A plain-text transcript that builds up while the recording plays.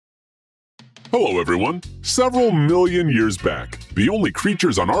Hello everyone! Several million years back, the only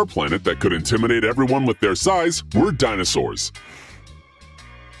creatures on our planet that could intimidate everyone with their size were dinosaurs.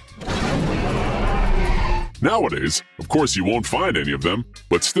 Nowadays, of course you won't find any of them,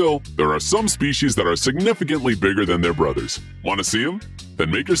 but still, there are some species that are significantly bigger than their brothers. Want to see them? Then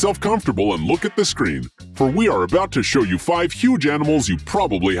make yourself comfortable and look at the screen, for we are about to show you 5 huge animals you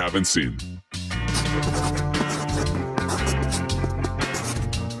probably haven't seen.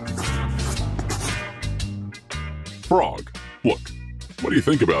 Frog. Look, what do you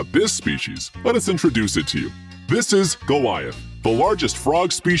think about this species? Let us introduce it to you. This is Goliath, the largest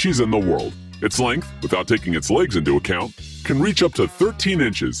frog species in the world. Its length, without taking its legs into account, can reach up to 13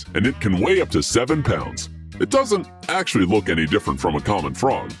 inches, and it can weigh up to 7 pounds. It doesn't actually look any different from a common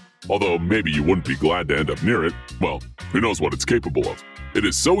frog, although maybe you wouldn't be glad to end up near it. Well, who knows what it's capable of. It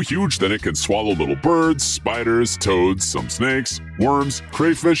is so huge that it can swallow little birds, spiders, toads, some snakes, worms,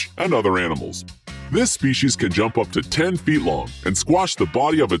 crayfish, and other animals. This species can jump up to 10 feet long and squash the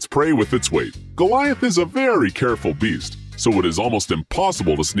body of its prey with its weight. Goliath is a very careful beast, so it is almost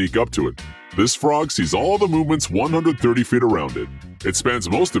impossible to sneak up to it. This frog sees all the movements 130 feet around it. It spends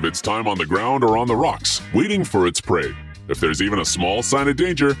most of its time on the ground or on the rocks, waiting for its prey. If there's even a small sign of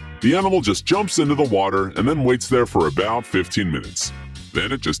danger, the animal just jumps into the water and then waits there for about 15 minutes.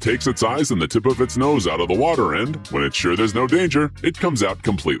 Then it just takes its eyes and the tip of its nose out of the water and, when it's sure there's no danger, it comes out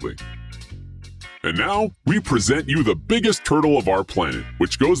completely. And now, we present you the biggest turtle of our planet,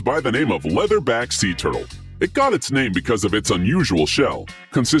 which goes by the name of leatherback sea turtle. It got its name because of its unusual shell,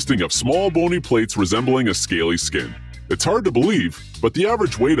 consisting of small bony plates resembling a scaly skin. It's hard to believe, but the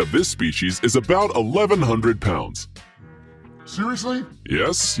average weight of this species is about 1,100 pounds. Seriously?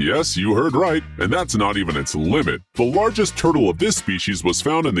 Yes, you heard right, and that's not even its limit. The largest turtle of this species was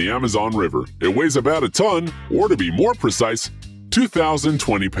found in the Amazon River. It weighs about a ton, or to be more precise,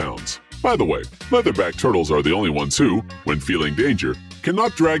 2,020 pounds. By the way, leatherback turtles are the only ones who, when feeling danger,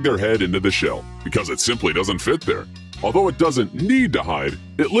 cannot drag their head into the shell, because it simply doesn't fit there. Although it doesn't need to hide,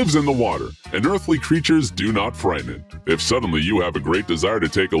 it lives in the water, and earthly creatures do not frighten it. If suddenly you have a great desire to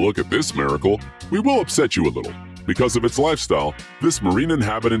take a look at this miracle, we will upset you a little. Because of its lifestyle, this marine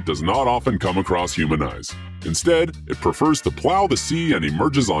inhabitant does not often come across human eyes. Instead, it prefers to plow the sea and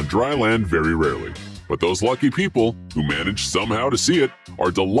emerges on dry land very rarely. But those lucky people, who manage somehow to see it,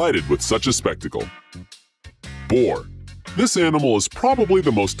 are delighted with such a spectacle. Boar. This animal is probably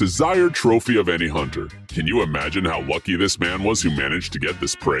the most desired trophy of any hunter. Can you imagine how lucky this man was who managed to get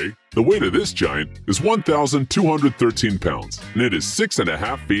this prey? The weight of this giant is 1,213 pounds, and it is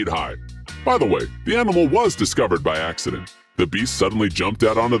 6.5 feet high. By the way, the animal was discovered by accident. The beast suddenly jumped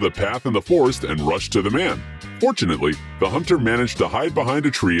out onto the path in the forest and rushed to the man. Fortunately, the hunter managed to hide behind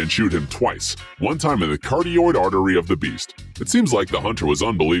a tree and shoot him twice, one time in the cardioid artery of the beast. It seems like the hunter was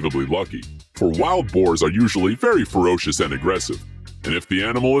unbelievably lucky, for wild boars are usually very ferocious and aggressive. And if the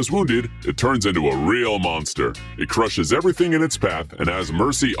animal is wounded, it turns into a real monster. It crushes everything in its path and has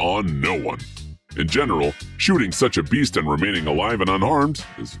mercy on no one. In general, shooting such a beast and remaining alive and unharmed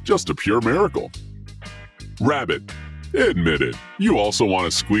is just a pure miracle. Rabbit. Admit it, you also want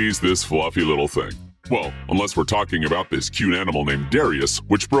to squeeze this fluffy little thing. Well, unless we're talking about this cute animal named Darius,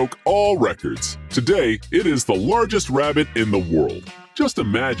 which broke all records. Today, it is the largest rabbit in the world. Just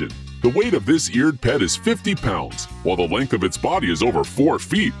imagine, the weight of this eared pet is 50 pounds, while the length of its body is over 4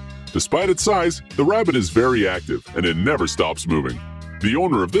 feet. Despite its size, the rabbit is very active, and it never stops moving. The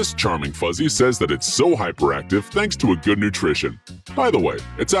owner of this charming fuzzy says that it's so hyperactive thanks to a good nutrition. By the way,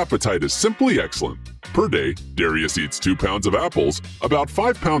 its appetite is simply excellent. Per day, Darius eats 2 pounds of apples, about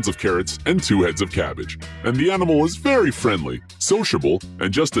 5 pounds of carrots, and 2 heads of cabbage. And the animal is very friendly, sociable,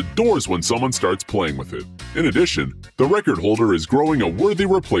 and just adores when someone starts playing with it. In addition, the record holder is growing a worthy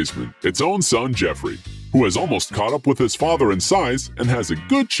replacement, its own son Jeffrey, who has almost caught up with his father in size and has a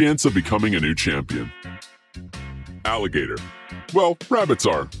good chance of becoming a new champion. Alligator. Well, rabbits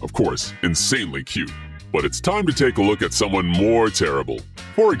are, of course, insanely cute. But it's time to take a look at someone more terrible.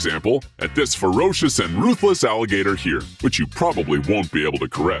 For example, at this ferocious and ruthless alligator here, which you probably won't be able to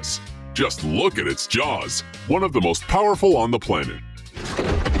caress. Just look at its jaws, one of the most powerful on the planet.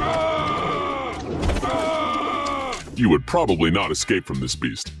 You would probably not escape from this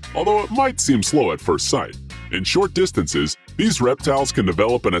beast, although it might seem slow at first sight. In short distances, these reptiles can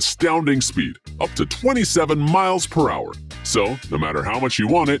develop an astounding speed, up to 27 miles per hour. So, no matter how much you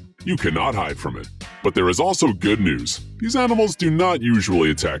want it, you cannot hide from it. But there is also good news. These animals do not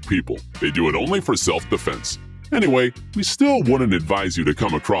usually attack people. They do it only for self-defense. Anyway, we still wouldn't advise you to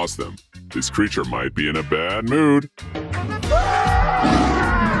come across them. This creature might be in a bad mood.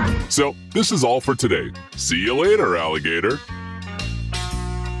 So, this is all for today. See you later, alligator!